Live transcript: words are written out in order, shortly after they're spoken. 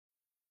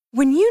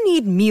When you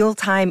need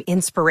mealtime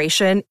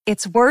inspiration,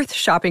 it's worth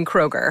shopping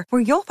Kroger,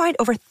 where you'll find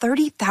over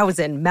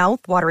 30,000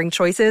 mouth-watering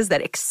choices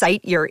that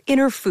excite your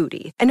inner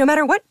foodie. And no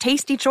matter what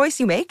tasty choice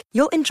you make,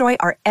 you'll enjoy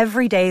our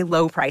everyday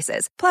low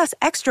prices, plus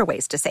extra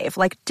ways to save,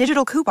 like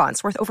digital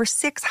coupons worth over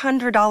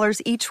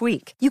 $600 each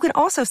week. You can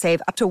also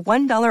save up to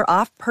 $1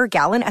 off per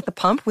gallon at the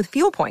pump with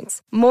fuel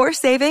points. More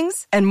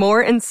savings and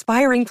more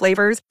inspiring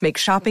flavors make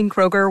shopping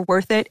Kroger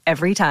worth it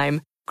every time.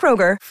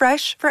 Kroger,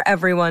 fresh for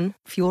everyone.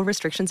 Fuel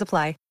restrictions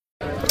apply.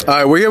 All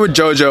right, we're here with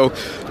JoJo.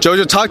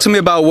 JoJo, talk to me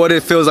about what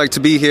it feels like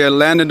to be here.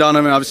 Landon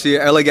Donovan, obviously,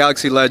 LA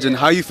Galaxy legend.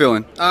 How are you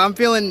feeling? I'm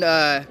feeling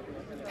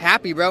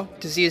happy, bro,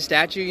 to see his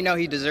statue. You know,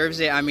 he deserves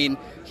it. I mean,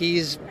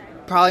 he's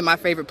probably my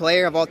favorite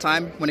player of all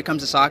time when it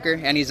comes to soccer,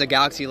 and he's a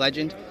Galaxy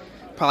legend.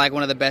 Probably like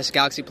one of the best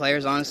Galaxy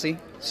players, honestly.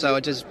 So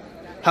it's just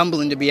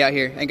humbling to be out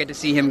here and get to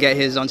see him get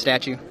his own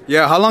statue.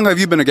 Yeah, how long have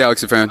you been a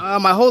Galaxy fan?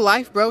 My whole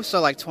life, bro. So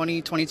like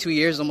 22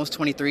 years, almost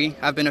 23.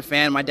 I've been a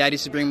fan. My dad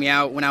used to bring me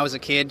out when I was a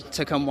kid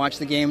to come watch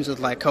the games with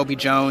like Kobe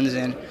Jones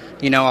and,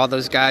 you know, all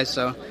those guys.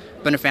 So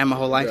been a fan my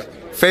whole life.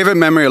 Yeah. Favorite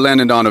memory of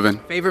Landon Donovan?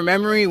 Favorite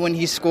memory when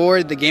he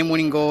scored the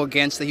game-winning goal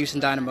against the Houston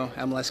Dynamo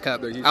MLS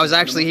Cup. I was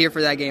actually here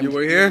for that game. You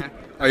were here? Yeah.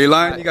 Are you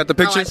lying? You got the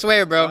picture? No, I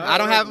swear, bro. I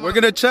don't have. We're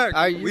gonna check.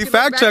 We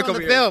fact check over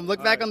here.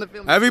 Look back on the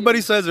film. Everybody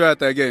says they're at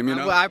that game, you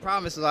know. Well, I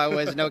promise I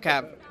was. No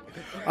cap.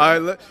 All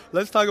right,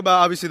 let's talk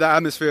about obviously the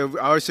atmosphere.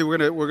 Obviously, we're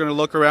gonna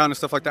look around and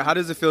stuff like that. How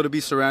does it feel to be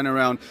surrounded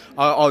around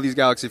all these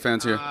Galaxy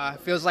fans here?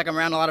 Feels like I'm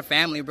around a lot of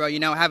family, bro. You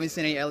know, I haven't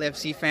seen any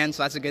LAFC fans,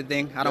 so that's a good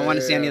thing. I don't want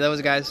to see any of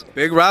those guys.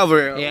 Big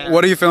rivalry. Yeah.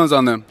 What are your feelings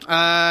on them?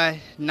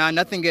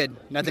 Nothing good.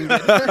 Nothing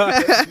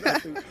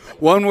good.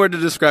 One word to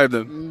describe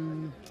them.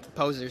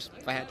 Posers,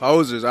 if I had to.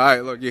 Posers. All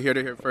right, look, you're here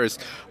to hear first.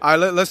 All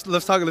right, let's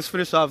talk. Let's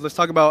finish off. Let's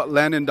talk about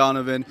Landon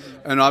Donovan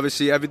and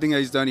obviously everything that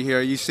he's done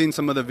here. You've seen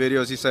some of the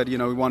videos. He said, you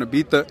know, we want to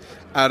beat the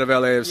out of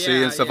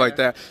LAFC and stuff like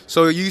that.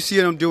 So you see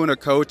him doing a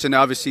coach, and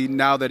obviously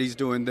now that he's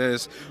doing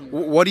this,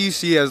 what do you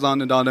see as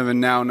Landon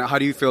Donovan now? How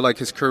do you feel like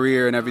his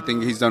career and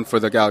everything he's done for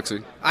the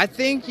Galaxy? I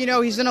think, you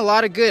know, he's done a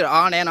lot of good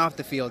on and off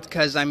the field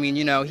because, I mean,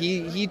 you know,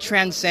 he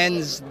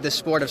transcends the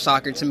sport of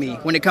soccer to me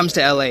when it comes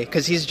to LA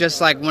because he's just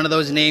like one of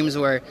those names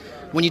where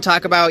when you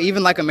talk about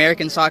even like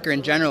American soccer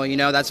in general, you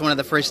know, that's one of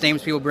the first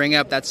names people bring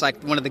up. That's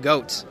like one of the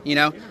GOATs, you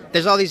know.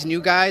 There's all these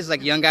new guys,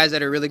 like young guys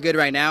that are really good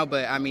right now,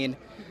 but I mean,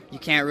 you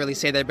can't really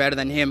say they're better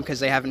than him because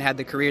they haven't had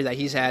the career that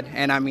he's had.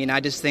 And I mean, I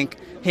just think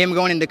him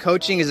going into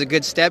coaching is a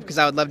good step because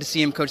I would love to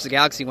see him coach the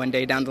Galaxy one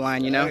day down the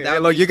line, you know. Hey,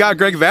 look, you got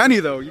Greg Vanny,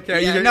 though. You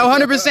can't. Yeah, no,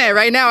 100%.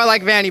 Right now I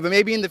like Vanny, but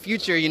maybe in the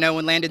future, you know,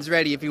 when Landon's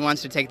ready, if he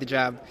wants to take the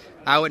job,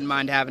 I wouldn't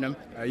mind having him.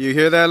 You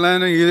hear that,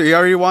 Landon? He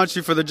already wants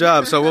you for the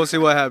job, so we'll see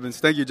what happens.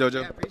 Thank you,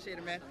 JoJo. Yeah, appreciate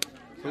it, man.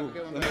 Cool.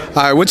 All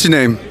right, what's your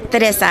name?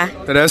 Teresa.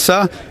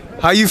 Teresa,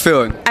 how you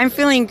feeling? I'm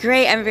feeling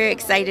great. I'm very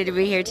excited to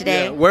be here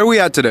today. Yeah. Where are we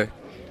at today?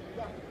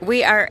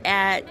 We are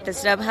at the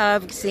Sub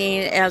Hub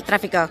seeing El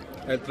Tráfico.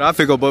 El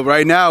Tráfico, but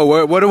right now,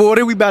 what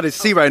are we about to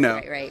see right now?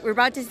 Right. We're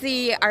about to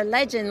see our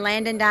legend,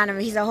 Landon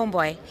Donovan. He's a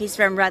homeboy. He's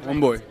from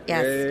Rutland. Homeboy.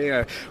 Yes.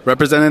 Yeah.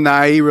 Representing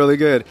the IE really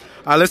good.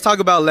 All right, let's talk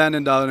about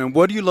Landon Donovan.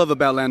 What do you love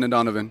about Landon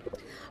Donovan?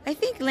 I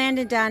think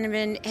Landon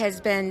Donovan has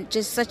been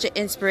just such an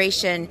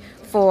inspiration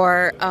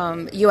for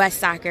U.S.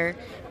 soccer,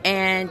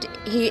 and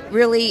he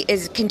really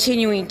is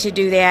continuing to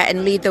do that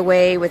and lead the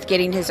way with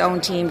getting his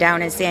own team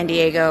down in San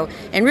Diego,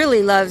 and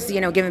really loves,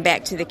 you know, giving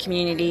back to the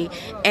community.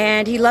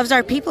 And he loves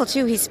our people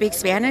too. He speaks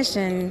Spanish,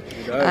 and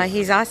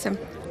he's awesome.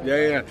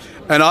 Yeah.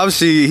 And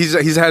obviously,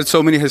 he's had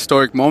so many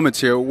historic moments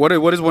here. What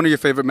is one of your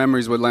favorite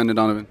memories with Landon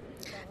Donovan?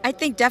 I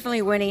think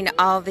definitely winning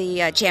all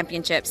the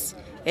championships.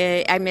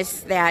 I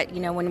miss that, you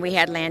know, when we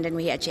had Landon,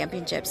 we had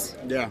championships.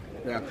 Yeah.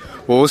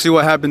 Well, we'll see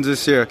what happens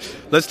this year.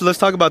 Let's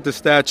talk about the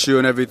statue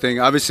and everything.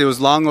 Obviously, it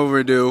was long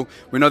overdue.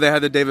 We know they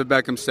had the David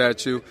Beckham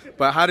statue,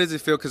 but how does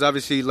it feel? Because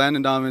obviously,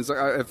 Landon Donovan's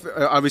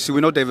obviously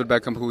we know David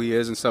Beckham who he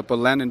is and stuff, but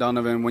Landon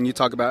Donovan, when you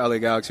talk about LA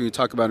Galaxy, you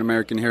talk about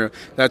American hero.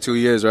 That's who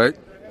he is, right?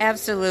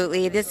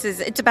 Absolutely.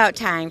 It's about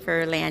time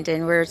for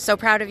Landon. We're so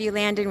proud of you,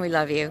 Landon. We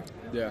love you.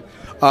 Yeah.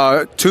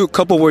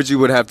 Couple words you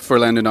would have for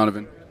Landon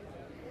Donovan.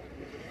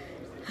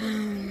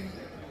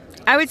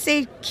 I would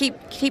say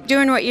keep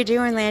doing what you're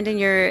doing, Landon.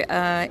 You're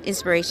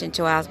inspiration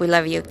to us. We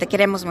love you. Te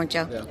queremos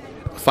mucho. Yeah.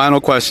 Final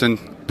question.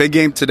 Big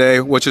game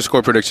today. What's your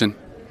score prediction?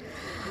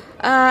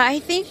 I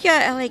think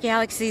LA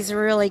Galaxy's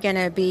really going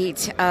to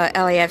beat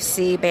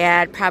LAFC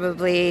bad,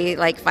 probably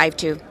like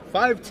 5-2.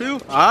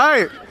 5-2? All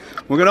right.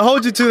 We're going to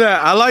hold you to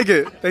that. I like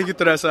it. Thank you,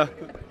 Teresa.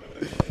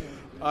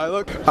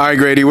 All right,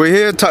 Grady, we're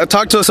here.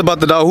 Talk to us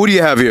about the doll. Who do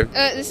you have here?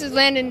 This is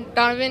Landon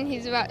Donovan.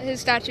 His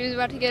statue is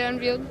about to get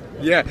unveiled.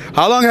 Yeah.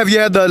 How long have you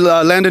had the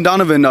Landon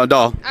Donovan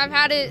doll? I've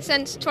had it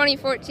since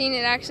 2014.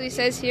 It actually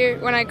says here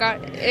when I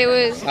got it. It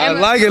was. I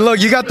like it.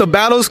 Look, you got the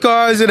battle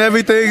scars and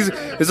everything.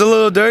 It's a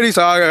little dirty,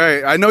 so all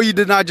right. I know you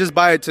did not just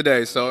buy it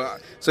today. So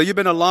you've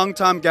been a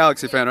long-time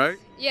Galaxy fan, right?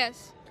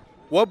 Yes.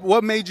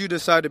 What made you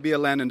decide to be a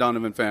Landon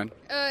Donovan fan?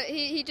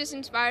 He just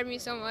inspired me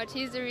so much.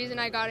 He's the reason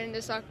I got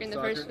into soccer in the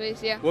first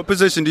place. Yeah. What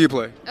position do you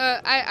play?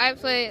 I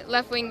play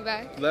left wing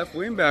back. Left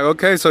wing back.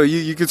 Okay, so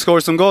you could score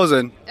some goals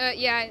then.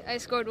 Yeah, I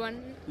scored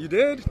one. You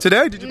did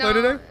today? Did you play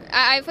today?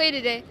 I played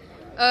today.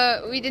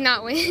 We did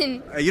not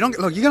win. Hey, you don't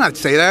look. You gotta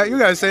say that. You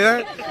gotta say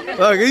that.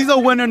 Look, he's a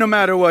winner no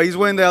matter what. He's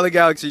wearing the LA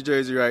Galaxy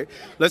jersey, right?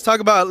 Let's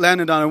talk about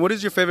Landon Donovan. What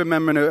is your favorite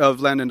memory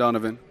of Landon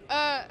Donovan?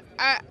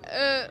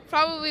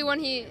 Probably when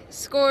he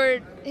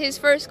scored his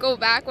first goal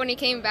back when he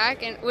came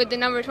back and with the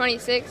number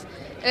 26.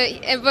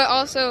 But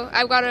also,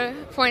 I've got to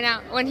point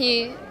out when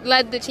he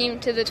led the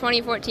team to the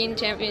 2014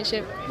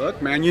 championship.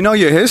 Look, man, you know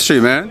your history,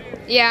 man.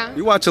 Yeah.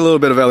 You watch a little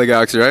bit of LA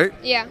Galaxy, right?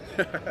 Yeah.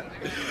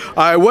 All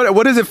right,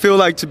 what does it feel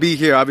like to be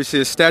here? Obviously,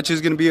 his statue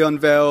is going to be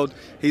unveiled.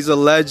 He's a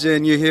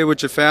legend. You're here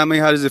with your family.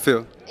 How does it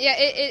feel? Yeah,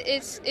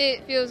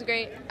 it feels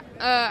great.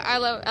 I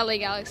love LA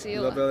Galaxy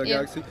a lot. Love LA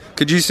Galaxy?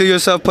 Could you see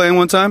yourself playing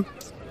one time?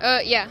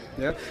 Yeah.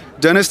 Yeah.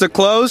 Dennis the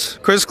Close,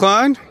 Chris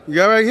Klein, you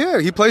got right here.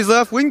 He plays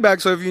left wing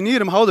back, so if you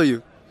need him, how old are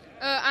you?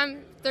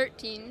 I'm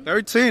 13.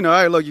 13. All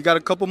right, look, you got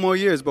a couple more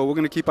years, but we're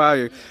going to keep eye on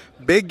you.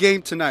 Big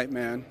game tonight,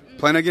 man.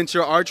 Playing against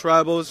your arch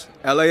rivals,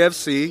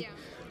 LAFC. Yeah.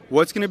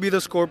 What's going to be the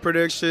score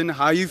prediction?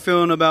 How you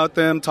feeling about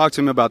them? Talk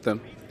to me about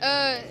them.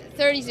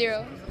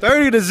 30-0.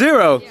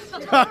 30-0.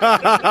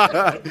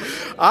 Yeah.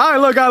 All right,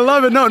 look, I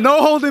love it.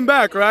 No holding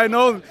back, right?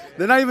 No,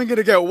 they're not even going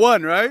to get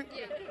one, right?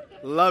 Yeah.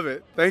 Love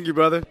it. Thank you,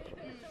 brother.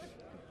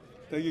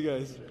 Thank you,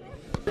 guys.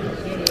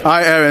 All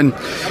right, Aaron.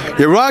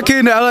 You're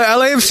rocking the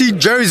LAFC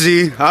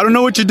jersey. I don't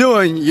know what you're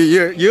doing.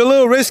 You're a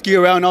little risky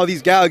around all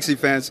these Galaxy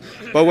fans,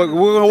 but we're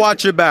going to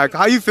watch your back.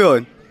 How you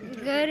feeling?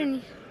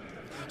 Good.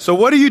 So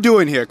what are you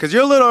doing here? Because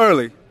you're a little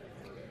early.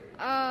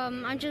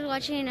 I'm just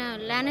watching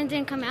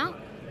Landon come out.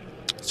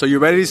 So you're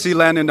ready to see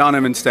Landon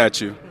Donovan's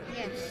statue?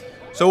 Yes.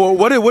 So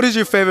what is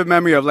your favorite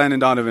memory of Landon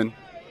Donovan?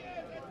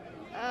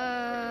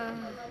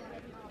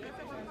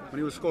 When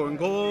he was scoring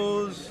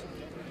goals,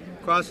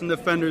 crossing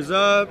defenders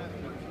up.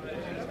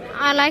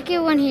 I like it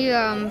when he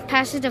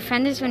passes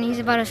defenders when he's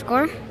about to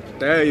score.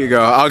 There you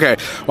go. Okay.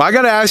 Well, I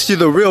got to ask you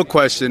the real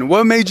question.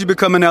 What made you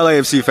become an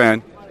LAFC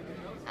fan?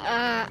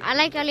 I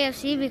like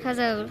LAFC because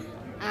of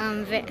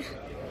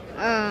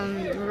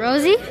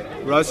Rosie.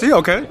 Rosie,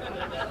 okay.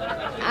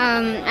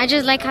 I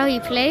just like how he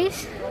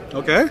plays.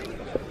 Okay.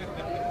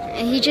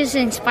 And he just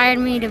inspired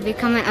me to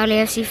become an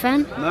LAFC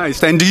fan.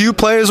 Nice. And do you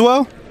play as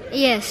well?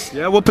 Yes.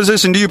 Yeah, what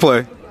position do you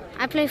play?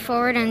 I play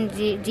forward and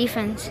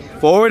defense.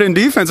 Forward and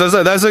defense.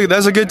 That's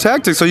a good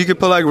tactic. So you could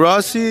play like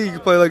Rossi, you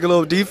could play like a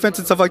little defense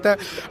and stuff like that.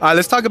 All right,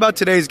 let's talk about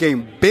today's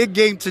game. Big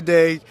game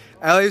today,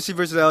 LAFC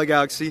versus LA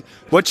Galaxy.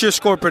 What's your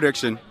score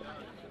prediction?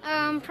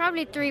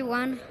 Probably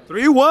 3-1.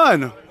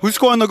 3-1. Who's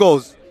scoring the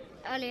goals?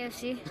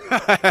 LAFC.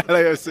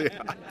 LAFC.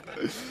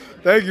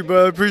 Thank you,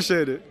 brother.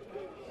 Appreciate it.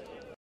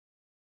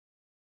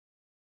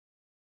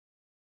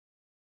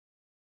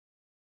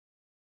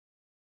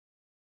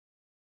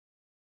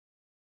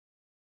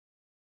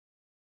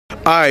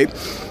 All right,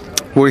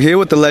 we're here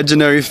with the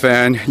legendary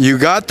fan. You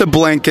got the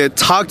blanket.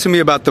 Talk to me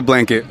about the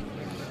blanket.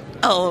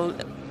 Oh,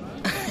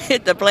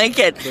 the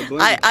blanket.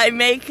 I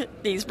make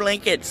these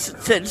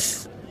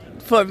blankets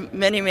for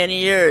many, many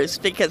years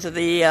because of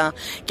the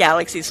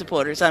Galaxy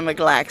supporters. I'm a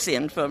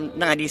Galaxian from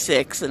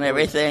 '96 and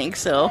everything,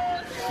 so.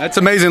 That's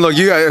amazing. Look,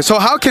 so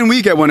how can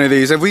we get one of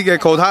these if we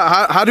get cold?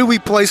 How do we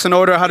place an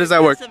order? How does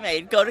that work?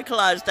 Go to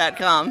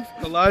collage.com.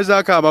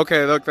 Collage.com.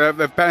 Okay, look,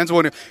 the fans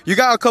want it. You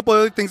got a couple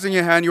other things in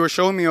your hand. You were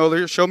showing me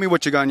earlier. Show me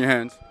what you got in your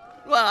hands.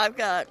 Well, I've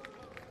got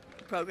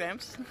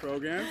programs.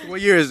 Programs? What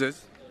year is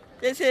this?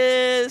 This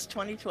is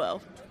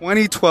 2012.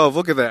 2012.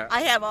 Look at that.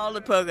 I have all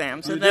the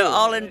programs, and they're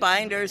all in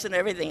binders and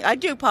everything. I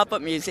do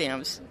pop-up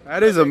museums.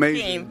 That is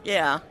amazing. Team,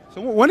 yeah.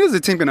 So when is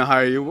the team going to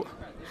hire you?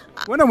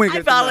 When are we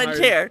I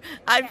volunteer.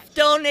 I've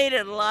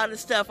donated a lot of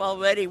stuff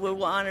already. We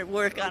want to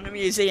work on a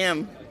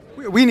museum.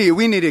 We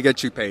need to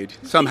get you paid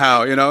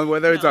somehow,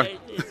 whether it's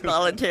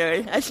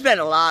voluntary. I spent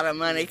a lot of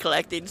money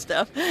collecting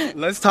stuff.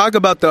 Let's talk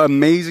about the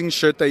amazing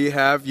shirt that you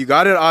have. You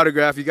got it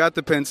autographed. You got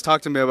the pins.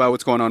 Talk to me about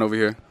what's going on over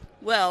here.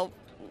 Well,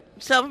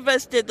 some of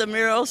us did the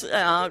murals,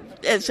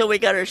 and so we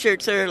got our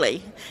shirts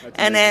early.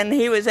 And then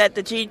he was at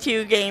the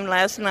G2 game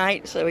last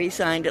night, so he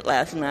signed it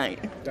last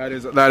night. That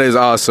is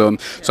awesome.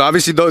 So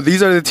obviously,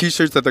 these are the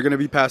T-shirts that they're going to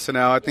be passing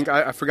out. I think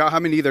I forgot how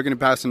many they're going to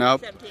be passing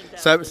out.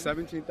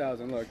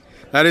 17,000. Look,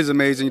 that is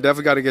amazing. You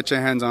definitely got to get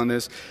your hands on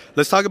this.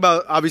 Let's talk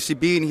about obviously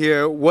being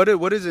here. What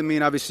does it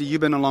mean? Obviously,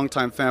 you've been a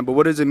long-time fan, but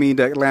what does it mean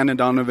that Landon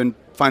Donovan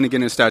finally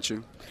getting a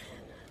statue?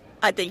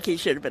 I think he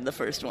should have been the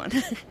first one.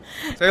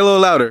 Say a little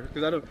louder,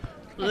 because I don't.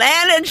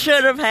 Landon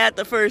should have had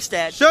the first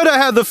statue. Should have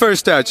had the first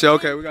statue.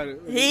 Okay, we got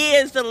it. He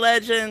is the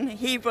legend.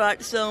 He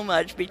brought so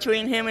much.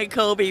 Between him and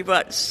Kobe, he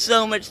brought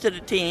so much to the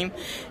team.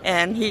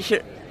 And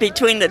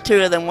between the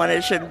two of them,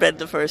 it should have been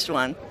the first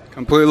one. I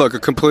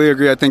completely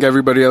agree. I think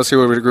everybody else here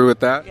would agree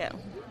with that. Yeah.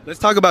 Let's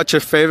talk about your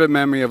favorite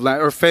memory of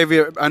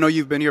I know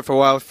you've been here for a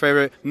while,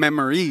 favorite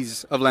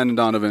memories of Landon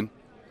Donovan.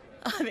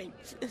 I mean,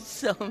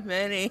 So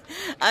many.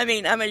 I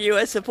mean, I'm a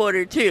U.S.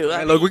 supporter, too.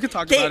 Hey, look, we can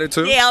talk about it,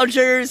 too. The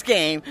Algiers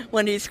game,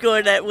 when he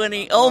scored that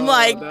winning, oh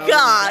my God.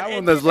 That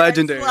one was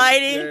legendary.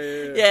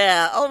 Sliding.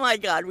 Yeah, oh my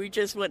God, we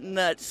just went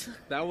nuts.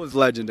 That was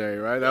legendary,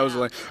 right? That was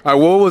like, all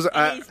right, what was...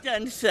 He's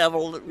done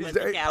several with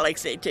the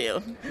Galaxy,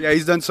 too. Yeah,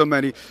 he's done so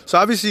many. So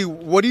obviously,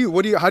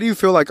 how do you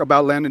feel like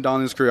about Landon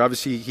Donovan's career?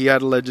 Obviously, he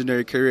had a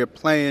legendary career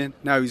playing.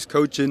 Now he's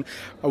coaching.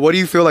 What do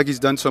you feel like he's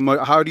done so much?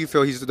 How do you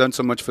feel he's done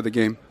so much for the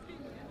game?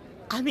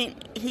 I mean,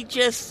 he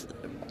just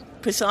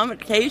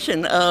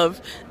personification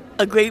of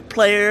a great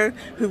player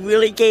who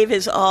really gave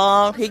his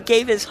all. He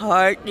gave his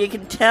heart. You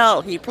can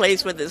tell he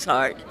plays with his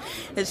heart.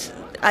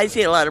 I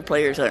see a lot of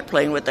players aren't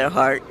playing with their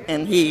heart,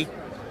 and he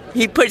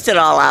puts it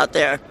all out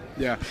there.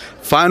 Yeah.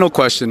 Final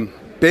question.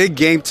 Big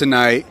game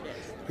tonight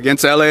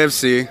against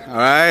LAFC. All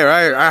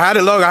right. I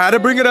had to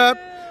bring it up.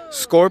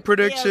 Score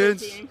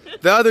predictions.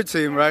 The other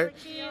team, right?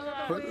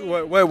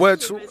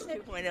 What's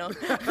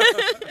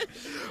 2.0.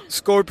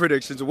 Score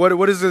predictions.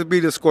 What does it be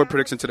the score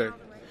prediction today?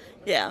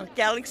 Yeah,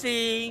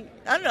 Galaxy,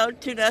 I don't know,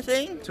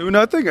 2-0.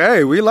 2-0?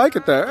 Hey, we like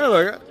it there. Hey,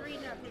 look.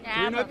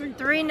 3-0.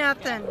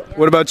 3-0.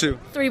 What about you?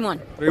 3-1.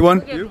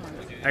 3-1? You?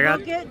 I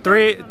got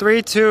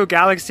 3-2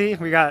 Galaxy.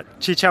 We got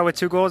Chicha with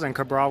 2 goals and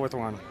Cabral with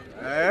 1.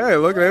 Hey,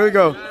 look, there we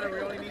go.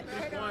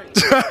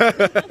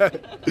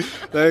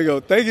 There you go.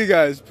 Thank you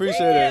guys.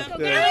 Appreciate it. Yeah.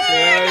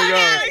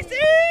 There you go.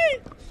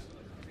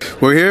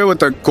 We're here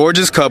with a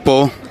gorgeous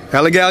couple,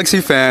 LA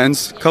Galaxy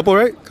fans. Couple,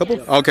 right? Couple?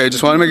 Okay,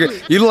 just want to make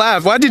it. You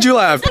laugh. Why did you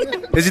laugh?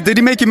 Did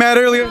he make you mad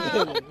earlier?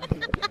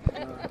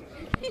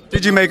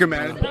 Did you make her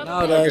mad?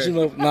 No, okay.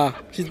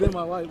 She's been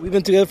my wife. We've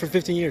been together for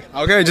 15 years.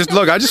 Okay, just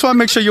look. I just want to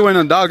make sure you were in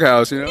a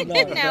doghouse, you know?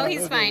 No,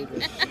 he's fine. All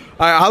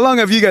right, how long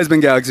have you guys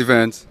been Galaxy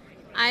fans?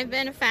 I've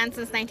been a fan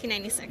since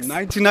 1996.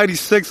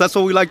 1996. That's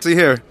what we like to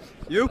hear.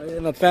 You? I've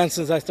been a fan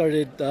since I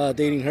started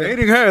dating her.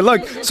 Dating her.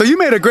 Look, so you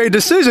made a great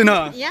decision,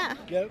 huh? Yeah.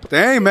 Yep.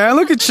 Dang, man,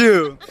 look at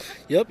you.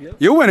 Yep.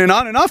 You're winning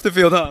on and off the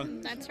field, huh?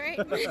 That's right.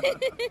 All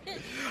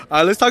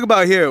right, let's talk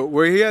about here.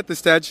 We're here at the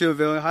statue of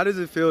Unveiling. How does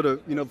it feel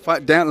to,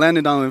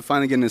 Landon Donovan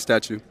finally getting a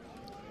statue?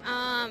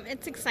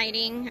 It's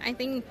exciting. I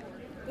think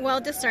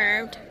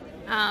well-deserved.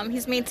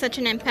 He's made such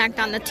an impact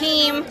on the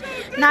team,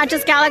 not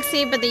just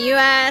Galaxy, but the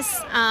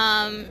U.S.,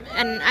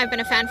 and I've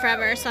been a fan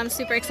forever, so I'm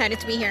super excited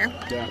to be here.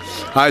 Yeah.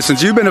 All right,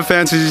 since you've been a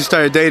fan since you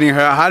started dating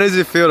her, how does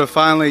it feel to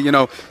finally,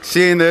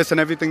 seeing this and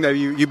everything that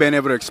you've been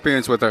able to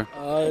experience with her?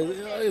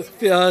 It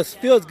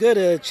feels good.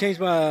 It changed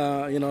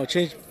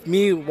changed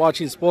me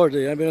watching sport.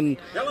 I've been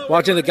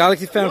watching the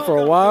Galaxy fan for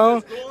a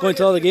while, going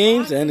to all the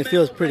games, and it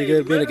feels pretty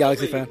good being a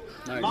Galaxy fan.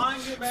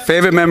 Nice.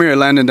 Favorite memory of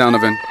Landon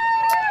Donovan?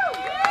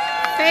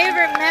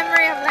 Favorite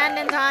memory of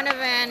Landon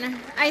Donovan,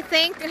 I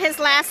think his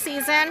last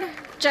season,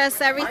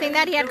 just everything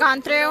that he had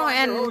gone through,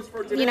 and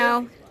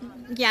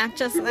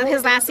just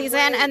his last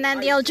season, and then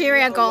the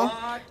Algeria goal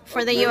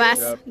for the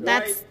U.S.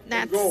 That's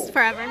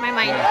forever in my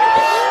mind.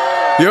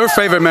 Your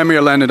favorite memory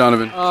of Landon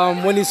Donovan?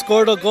 When he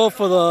scored a goal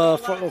for the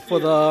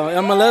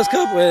MLS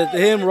Cup with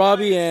him,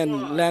 Robbie,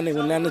 and Landon.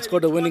 When Landon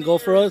scored the winning goal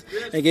for us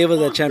and gave us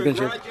that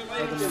championship.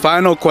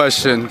 Final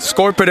question: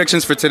 score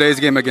predictions for today's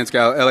game against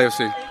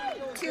LAFC.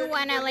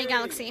 2-1 LA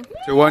Galaxy.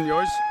 2-1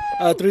 yours?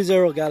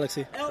 3-0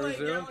 Galaxy.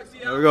 3-0.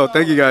 There we go.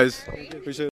 Thank you guys. Appreciate it.